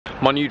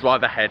My new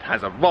driver head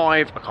has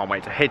arrived. I can't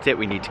wait to hit it.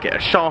 We need to get a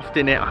shaft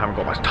in it. I haven't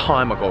got much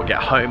time. I've got to get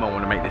home. I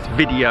want to make this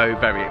video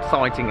very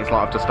exciting. It's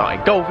like I've just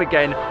started golf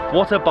again.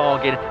 What a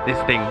bargain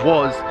this thing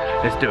was.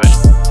 Let's do it.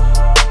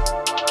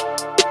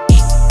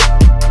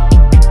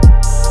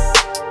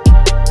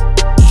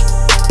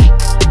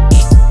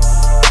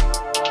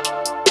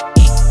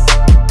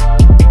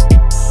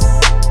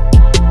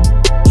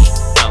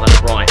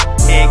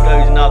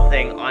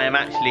 I am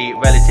actually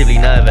relatively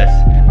nervous.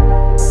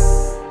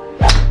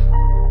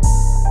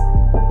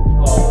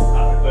 Oh,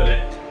 that's a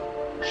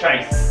bullet.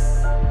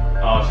 Chase.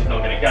 Oh, she's not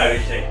going to go,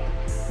 is she?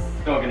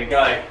 She's not going to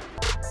go.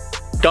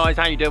 Guys,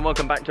 how you doing?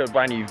 Welcome back to a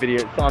brand new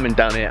video. It's Simon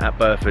down here at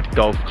Burford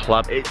Golf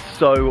Club. It's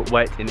so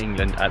wet in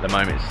England at the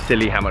moment. It's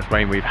silly how much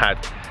rain we've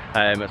had.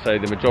 So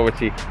the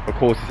majority of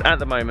courses at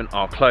the moment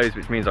are closed,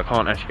 which means I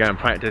can't actually go and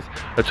practice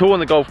at all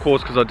on the golf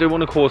course because I do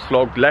want a course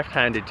vlog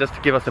left-handed just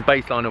to give us a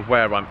baseline of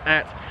where I'm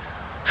at.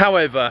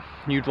 However,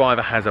 new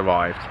driver has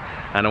arrived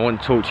and I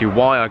want to talk to you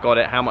why I got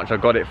it, how much I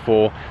got it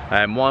for,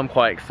 why I'm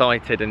quite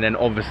excited, and then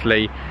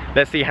obviously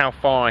let's see how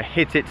far I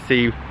hit it,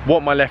 see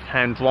what my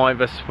left-hand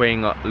driver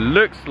swing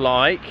looks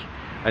like,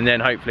 and then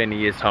hopefully in a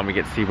year's time we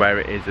get to see where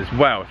it is as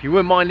well. If you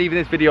wouldn't mind leaving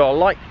this video a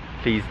like,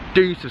 please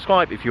do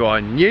subscribe if you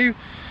are new,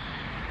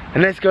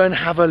 and let's go and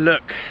have a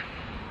look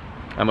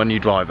at my new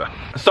driver.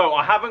 So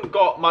I haven't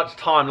got much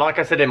time. Like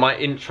I said in my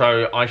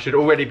intro, I should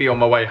already be on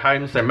my way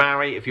home. So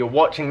Mary, if you're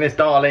watching this,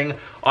 darling,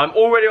 I'm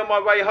already on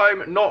my way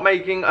home, not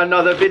making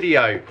another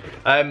video.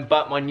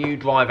 But my new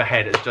driver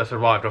head has just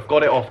arrived. I've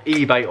got it off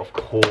eBay, of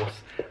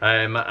course,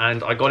 and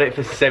I got it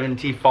for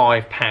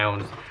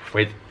 £75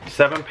 with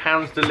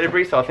 £7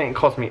 delivery. So I think it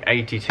cost me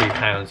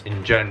 £82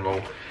 in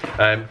general,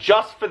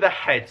 just for the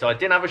head. So I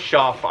didn't have a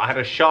shaft, but I had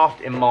a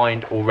shaft in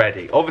mind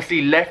already.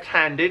 Obviously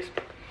left-handed.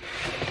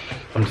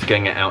 I'm just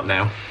getting it out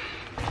now.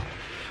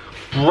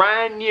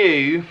 Brand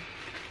new,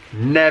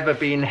 never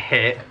been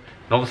hit.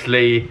 And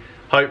obviously,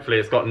 hopefully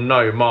it's got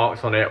no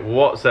marks on it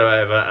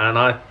whatsoever. And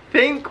I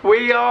think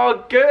we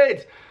are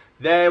good.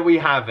 There we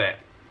have it.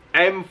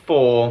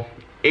 M4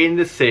 in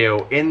the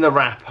seal, in the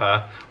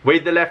wrapper,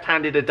 with the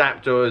left-handed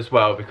adapter as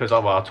well, because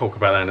I'll talk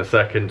about that in a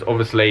second.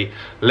 Obviously,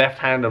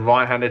 left-hand and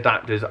right-hand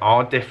adapters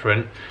are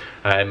different.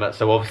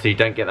 So obviously,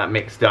 don't get that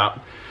mixed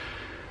up.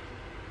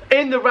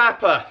 In the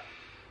wrapper.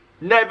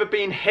 Never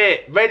been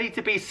hit, ready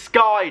to be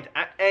skied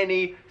at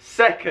any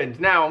second.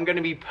 Now I'm going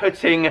to be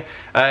putting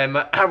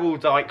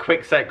Araldite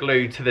quickset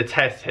glue to the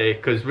test here,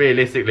 because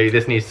realistically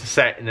this needs to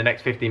set in the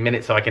next 15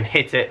 minutes so I can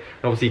hit it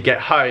and obviously get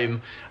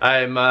home.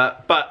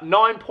 But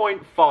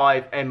 9.5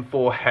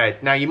 M4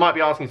 head. Now you might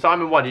be asking,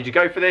 Simon, why did you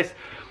go for this?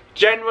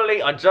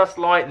 Generally I just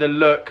like the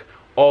look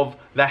of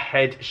the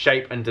head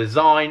shape and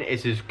design.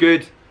 It's as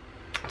good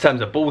in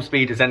terms of ball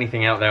speed as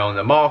anything out there on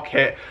the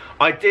market.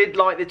 I did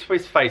like the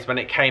twist face when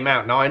it came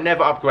out. Now I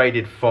never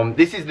upgraded from,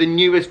 this is the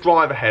newest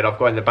driver head I've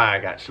got in the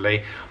bag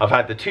actually. I've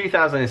had the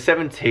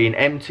 2017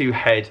 M2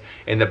 head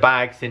in the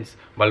bag since,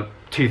 well,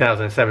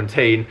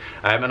 2017,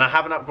 and I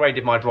haven't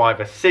upgraded my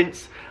driver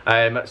since.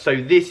 So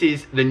this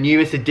is the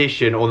newest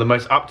edition, or the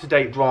most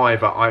up-to-date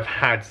driver I've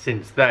had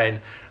since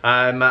then.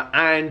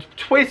 And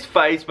twist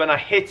face, when I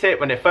hit it,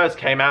 when it first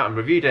came out and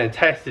reviewed it and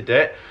tested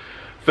it,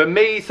 for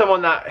me,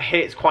 someone that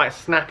hits quite a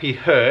snappy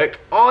hook,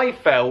 I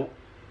felt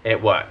it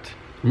worked.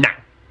 Now,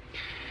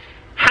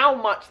 how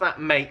much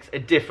that makes a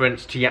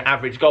difference to your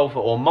average golfer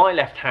or my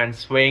left-hand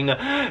swing?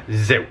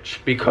 Zilch.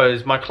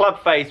 Because my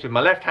club face with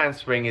my left-hand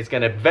swing is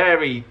going to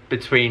vary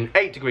between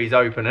 8 degrees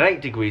open and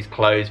 8 degrees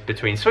closed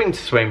between swing to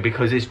swing,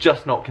 because it's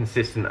just not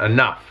consistent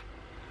enough.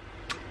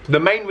 The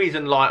main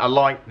reason I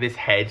like this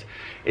head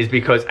is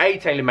because A,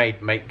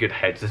 Taylormade make good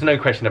heads. There's no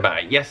question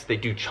about it. Yes, they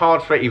do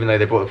charge for it, even though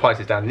they brought the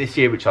prices down this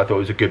year, which I thought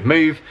was a good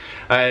move.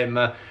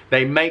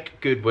 They make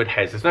good wood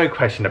heads. There's no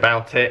question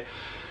about it.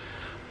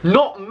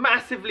 Not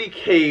massively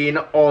keen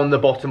on the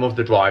bottom of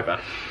the driver.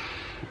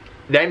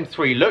 The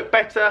M3 look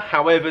better,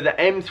 however the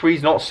M3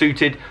 is not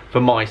suited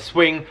for my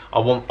swing. I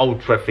want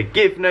ultra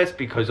forgiveness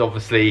because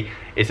obviously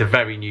it's a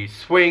very new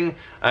swing,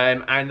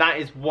 and that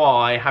is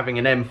why having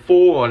an M4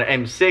 or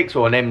an M6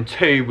 or an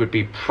M2 would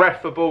be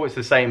preferable. It's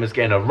the same as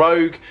getting a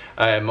Rogue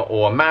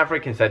or a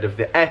Maverick instead of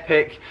the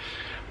Epic.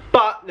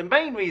 But the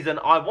main reason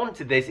I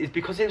wanted this is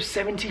because it was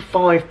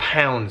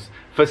 £75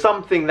 for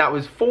something that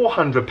was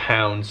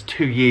 £400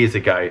 2 years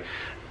ago.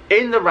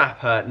 In the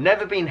wrapper,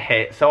 never been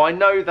hit, so I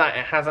know that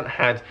it hasn't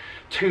had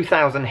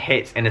 2,000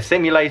 hits in a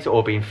simulator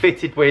or been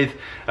fitted with,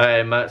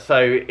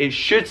 so it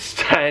should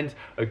stand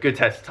a good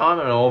test of time,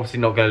 and I'm obviously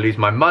not going to lose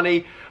my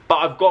money. But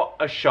I've got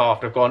a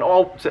shaft, I've got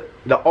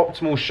the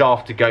optimal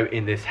shaft to go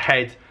in this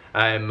head,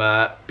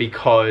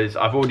 because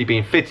I've already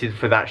been fitted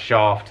for that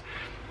shaft.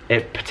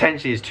 It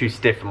potentially is too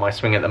stiff for my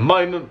swing at the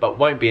moment, but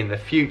won't be in the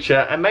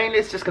future, and mainly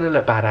it's just going to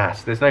look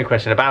badass. There's no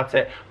question about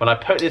it when I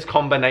put this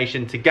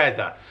combination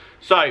together.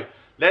 So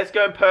let's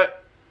go and put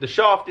the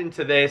shaft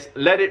into this,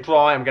 let it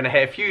dry. I'm going to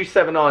hit a few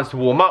 7-irons to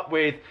warm up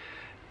with,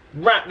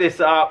 wrap this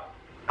up,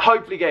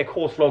 hopefully get a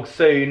course vlog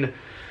soon,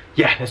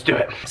 yeah, let's do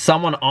it.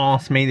 Someone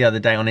asked me the other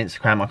day on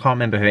Instagram, I can't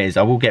remember who it is,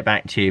 I will get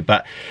back to you,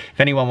 but if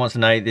anyone wants to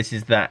know, this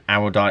is the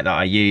Araldite that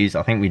I use.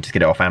 I think we just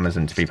get it off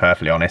Amazon, to be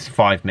perfectly honest.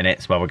 5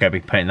 minutes, well, we're going to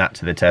be putting that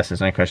to the test,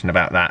 there's no question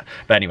about that.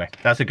 But anyway,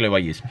 that's the glue I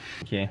use.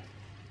 Thank you.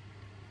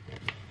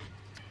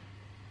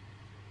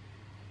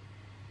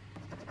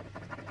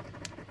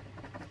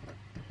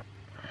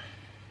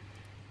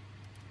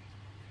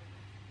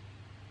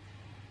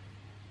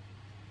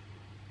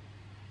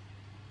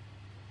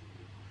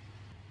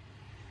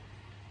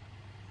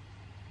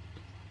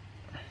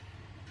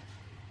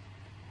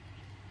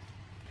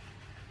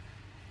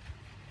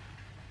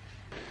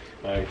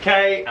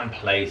 Okay, and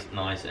placed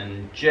nice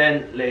and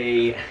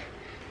gently.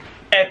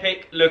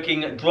 Epic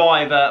looking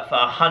driver for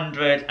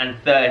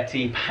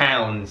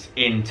 £130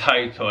 in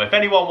total. If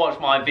anyone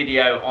watched my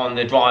video on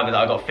the driver that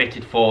I got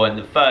fitted for in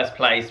the first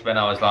place when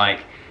I was like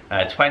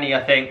 20,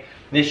 I think,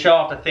 this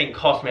shaft I think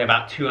cost me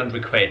about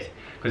 200 quid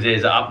because it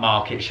is an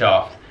upmarket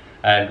shaft.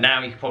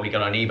 Now you can probably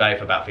get on eBay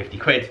for about 50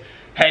 quid.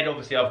 Head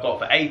obviously I've got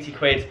for 80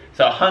 quid,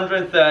 so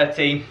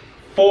 130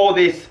 for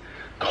this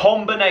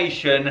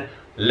combination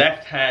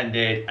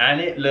left-handed, and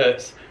it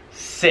looks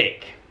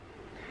sick.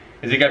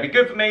 Is it going to be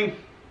good for me?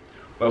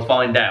 We'll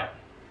find out.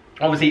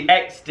 Obviously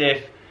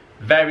X-Diff,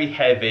 very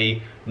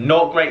heavy,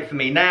 not great for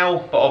me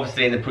now, but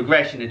obviously in the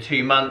progression of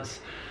 2 months,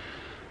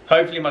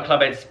 hopefully my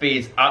club head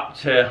speeds up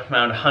to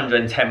around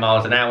 110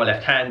 miles an hour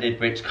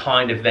left-handed, which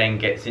kind of then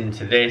gets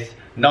into this.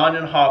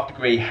 9.5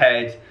 degree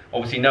head,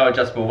 obviously no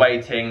adjustable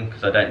weighting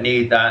because I don't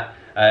need that.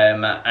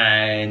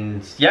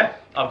 And yeah,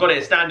 I've got it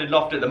at standard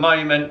loft at the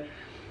moment.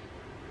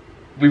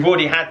 We've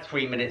already had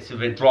 3 minutes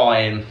of it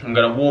drying. I'm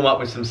going to warm up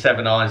with some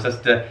 7 irons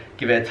just to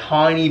give it a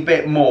tiny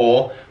bit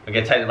more. We're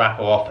going to take the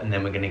wrapper off and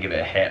then we're going to give it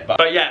a hit.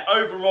 But yeah,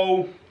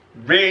 overall,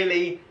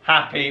 really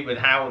happy with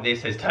how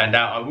this has turned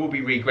out. I will be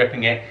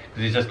re-gripping it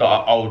because it's just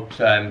got an old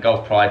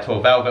Golf Pride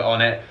Tour Velvet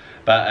on it.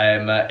 But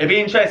it'd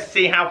be interesting to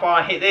see how far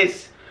I hit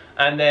this.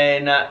 And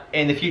then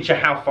in the future,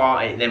 how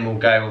far it then will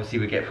go. Obviously,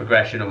 we get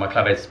progression on my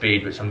club head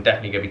speed, which I'm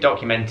definitely going to be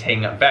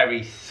documenting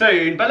very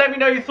soon. But let me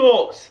know your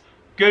thoughts.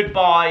 Good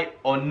buy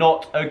or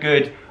not a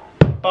good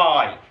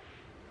buy?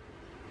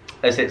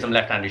 Let's hit some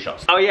left-handed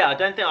shots. Oh yeah, I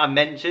don't think I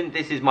mentioned,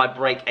 this is my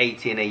break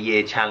 80 in a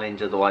year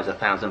challenge, otherwise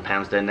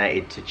 £1,000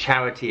 donated to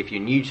charity. If you're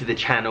new to the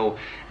channel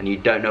and you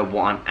don't know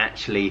what I'm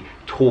actually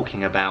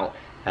talking about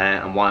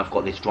and why I've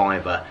got this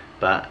driver,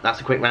 but that's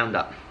a quick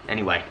roundup.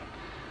 Anyway,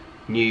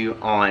 new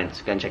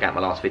irons, go and check out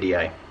my last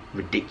video.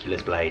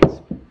 Ridiculous blades.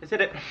 Let's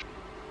hit it.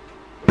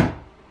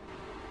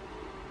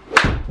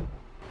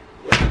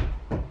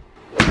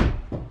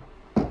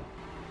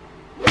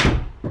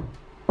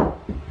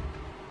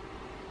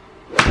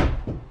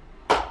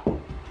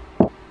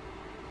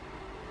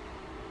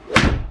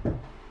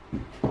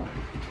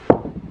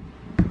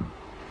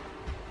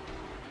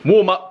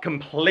 Warm up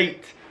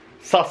complete,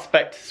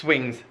 suspect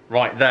swings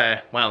right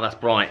there. Wow, that's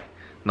bright,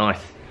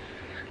 nice.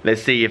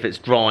 Let's see if it's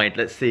dried.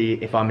 Let's see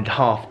if I'm a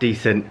half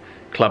decent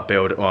club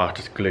build. Oh, I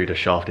just glued a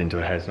shaft into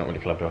a head, it's not really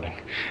club building.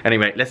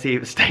 Anyway, let's see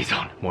if it stays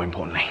on, more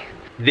importantly.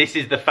 This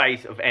is the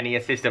face of any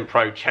assistant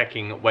pro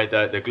checking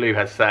whether the glue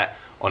has set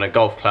on a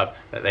golf club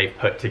that they've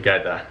put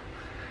together.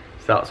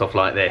 Starts off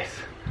like this.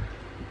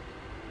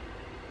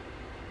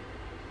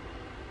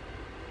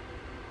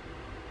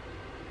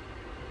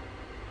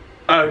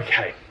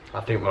 Okay, I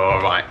think we're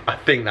all right. I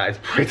think that is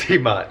pretty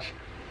much,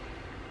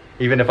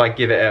 even if I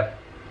give it a,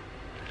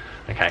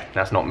 okay,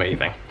 that's not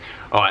moving.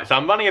 All right, so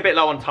I'm running a bit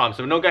low on time,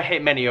 so we're not gonna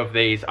hit many of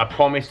these. I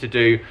promise to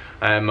do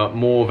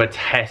more of a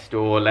test,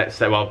 or let's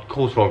say, well,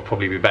 course roll would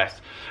probably be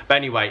best. But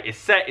anyway, it's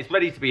set, it's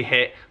ready to be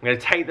hit. I'm gonna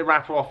take the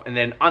wrapper off and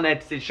then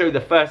unedited show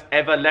the first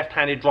ever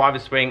left-handed driver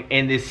swing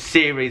in this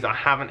series. I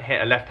haven't hit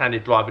a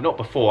left-handed driver, not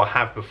before, I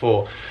have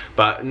before,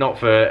 but not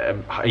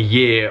for a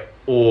year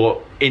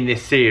or in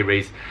this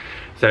series.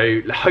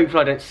 So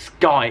hopefully I don't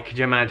sky it. Could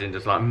you imagine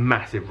just like a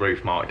massive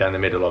roof mark down the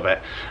middle of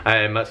it?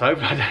 So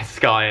hopefully I don't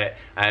sky it,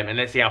 and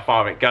let's see how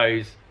far it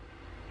goes.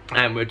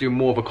 And we'll do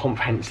more of a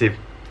comprehensive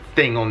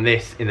thing on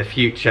this in the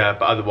future,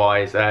 but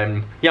otherwise,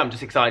 yeah, I'm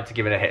just excited to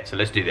give it a hit, so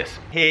let's do this.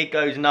 Here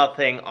goes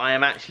nothing. I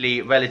am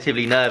actually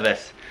relatively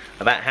nervous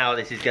about how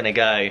this is gonna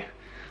go.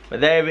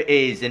 But there it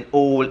is in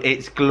all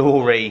its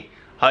glory.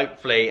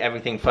 Hopefully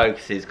everything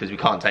focuses, because we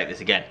can't take this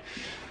again.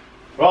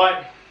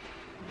 Right.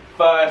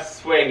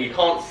 First swing, you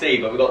can't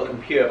see, but we've got the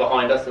computer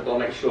behind us, so I've got to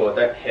make sure I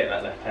don't hit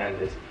that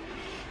left-handed.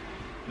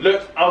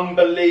 Looks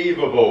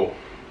unbelievable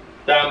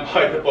down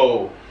by the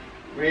ball.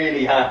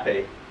 Really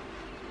happy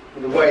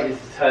with the way this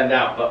has turned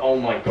out, but oh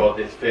my god,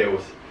 this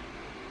feels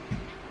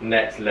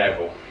next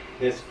level.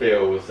 This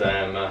feels,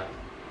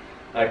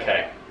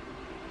 okay.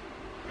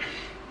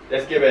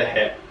 Let's give it a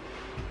hit.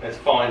 Let's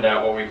find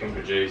out what we can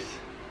produce.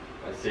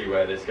 Let's see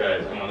where this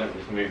goes. Hang on, let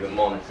me just move the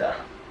monitor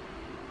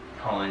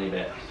tiny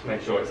bit, just make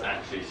sure it's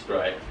actually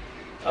straight.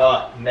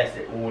 Ah, messed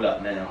it all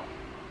up now.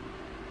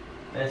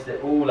 Messed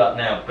it all up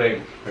now,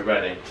 boom, we're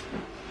ready.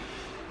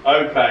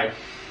 Okay.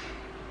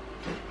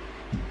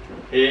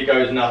 Here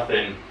goes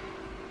nothing.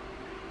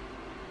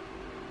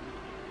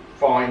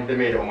 Find the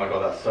middle, oh my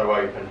god, that's so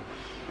open.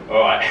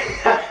 Alright.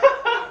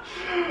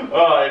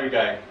 Alright, here we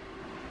go.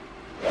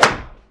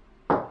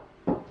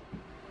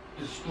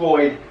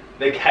 Destroyed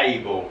the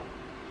cable.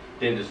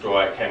 Didn't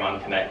destroy it, came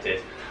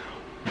unconnected.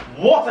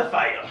 What a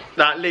fail!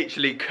 That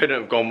literally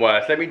couldn't have gone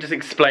worse. Let me just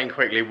explain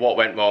quickly what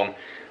went wrong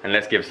and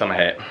let's give some a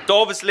hit. So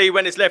obviously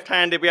when it's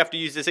left-handed we have to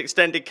use this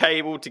extended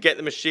cable to get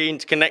the machine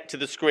to connect to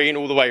the screen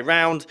all the way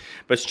around.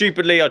 But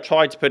stupidly I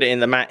tried to put it in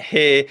the mat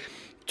here.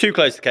 Too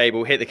close to the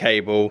cable, hit the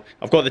cable.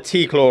 I've got the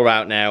T-claw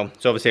out now,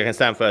 so obviously I can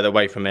stand further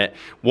away from it.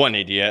 One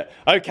idiot.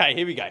 Okay,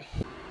 here we go.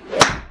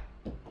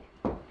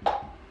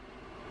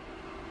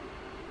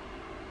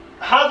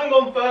 Hasn't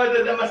gone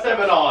further than my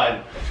 7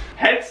 iron.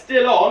 Head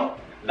still on.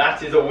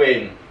 That is a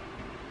win.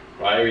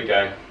 Right, here we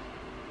go.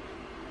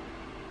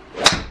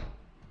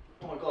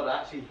 Oh my god,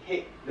 I actually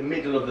hit the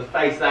middle of the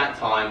face that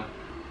time.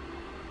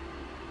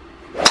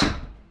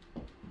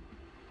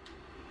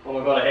 Oh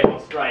my god, I hit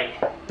one straight.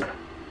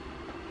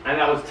 And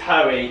that was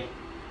toey.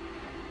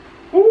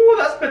 Ooh,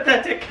 that's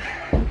pathetic.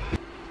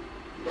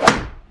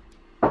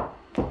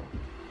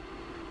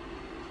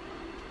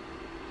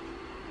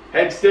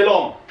 Head still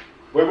on.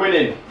 We're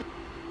winning.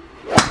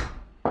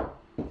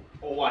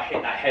 Oh, I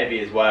hit that heavy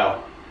as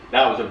well.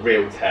 That was a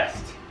real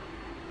test.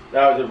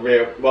 That was a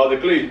real... Well, the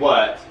glues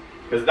worked,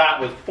 because that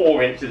was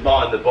 4 inches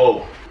behind the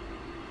ball.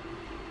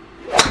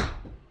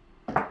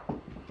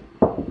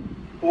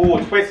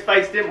 Oh, twist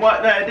face didn't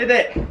work there, did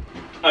it?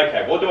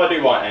 Okay, what do I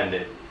do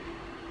right-handed?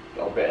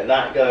 Got a bit of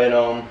that going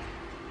on.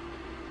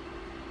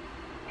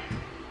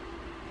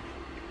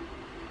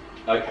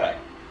 Okay,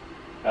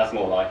 that's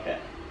more like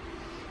it.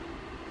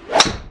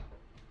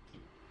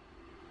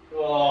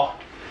 Oh,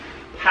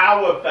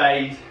 power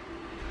fade.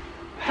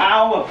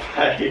 Power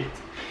fade.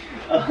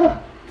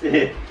 Oh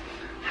dear.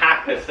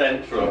 Hacker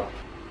Central.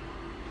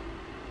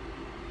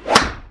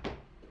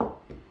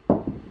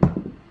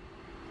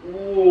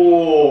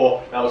 Ooh,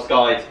 that was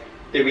skied.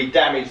 Did we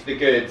damage the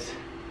goods?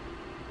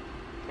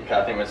 Okay,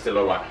 I think we're still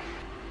alright.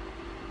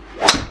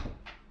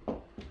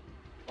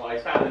 Oh,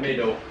 he's found the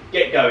middle.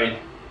 Get going.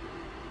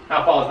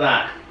 How far is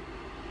that?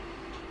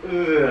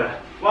 Ugh.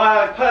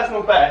 Well,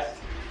 personal best.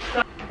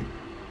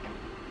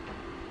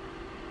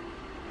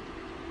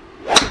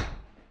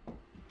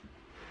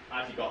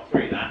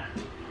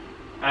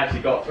 I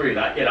actually got through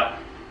that. Get up.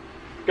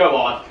 Go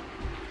on.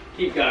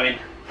 Keep going.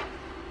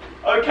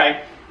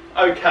 Okay.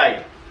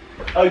 Okay.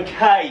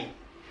 Okay.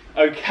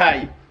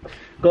 Okay.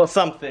 Got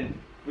something.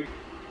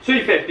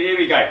 250, here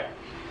we go.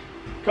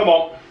 Come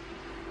on.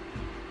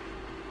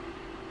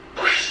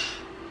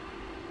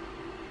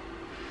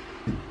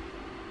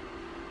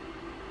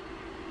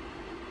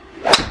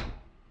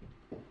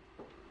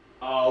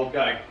 Oh,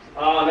 go.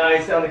 Oh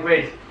no, stay on the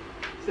grid.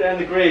 Stay on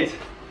the grid.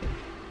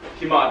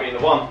 She might have been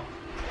the one.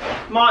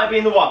 Might have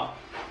been the one.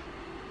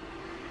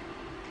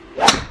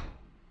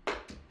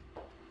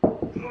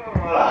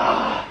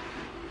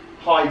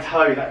 High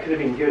toe, that could have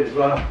been good as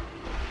well.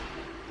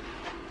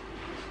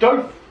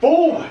 Go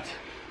forward.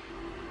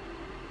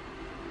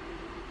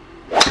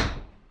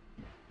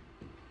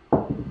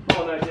 Oh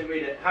no, I didn't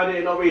read it. How did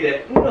it not read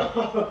it?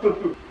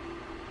 No.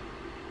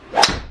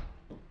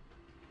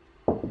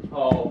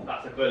 Oh,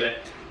 that's a bullet.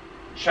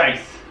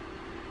 Chase.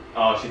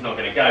 Oh, she's not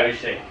going to go, is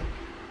she?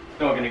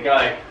 Not going to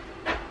go.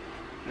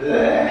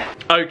 Ugh.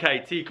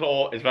 Okay,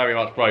 T-claw is very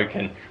much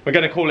broken. We're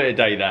going to call it a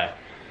day there.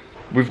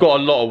 We've got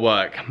a lot of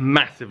work.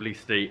 Massively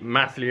steep,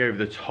 massively over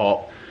the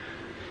top,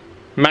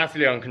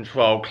 massively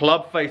uncontrolled,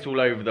 club face all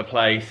over the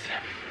place.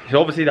 It's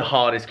obviously the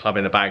hardest club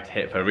in the bag to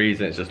hit for a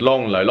reason. It's just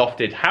long, low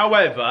lofted.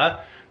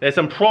 However, there's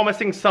some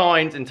promising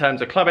signs in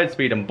terms of club head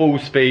speed and ball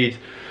speed.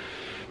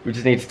 We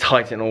just need to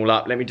tighten it all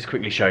up. Let me just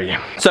quickly show you.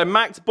 So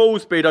max ball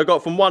speed I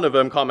got from one of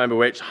them, can't remember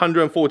which,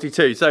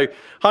 142. So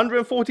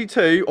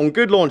 142 on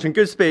good launch and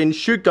good spin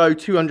should go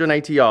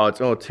 280 yards,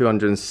 or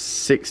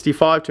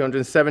 265,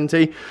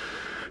 270.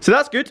 So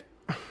that's good.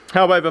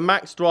 However,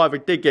 max drive I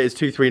did get is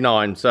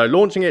 239. So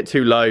launching it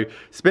too low,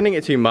 spinning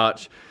it too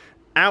much,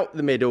 out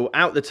the middle,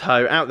 out the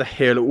toe, out the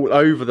heel, all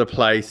over the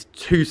place,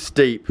 too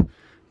steep.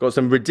 Got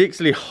some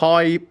ridiculously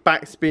high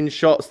backspin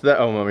shots that,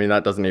 oh, I mean,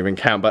 that doesn't even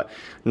count, but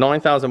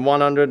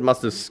 9,100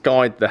 must have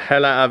skied the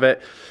hell out of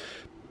it.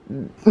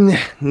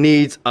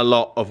 Needs a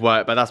lot of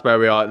work, but that's where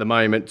we are at the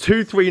moment.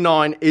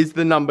 239 is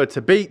the number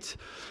to beat.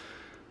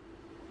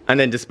 And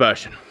then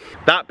dispersion.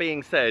 That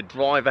being said,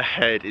 driver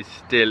head is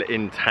still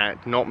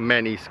intact. Not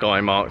many sky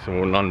marks,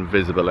 or none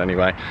visible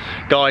anyway.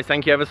 Guys,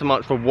 thank you ever so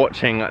much for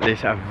watching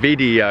this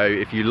video.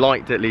 If you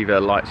liked it, leave it a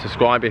like,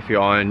 subscribe if you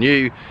are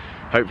new.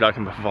 Hopefully I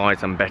can provide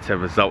some better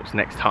results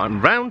next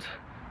time round.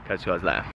 Catch you guys later.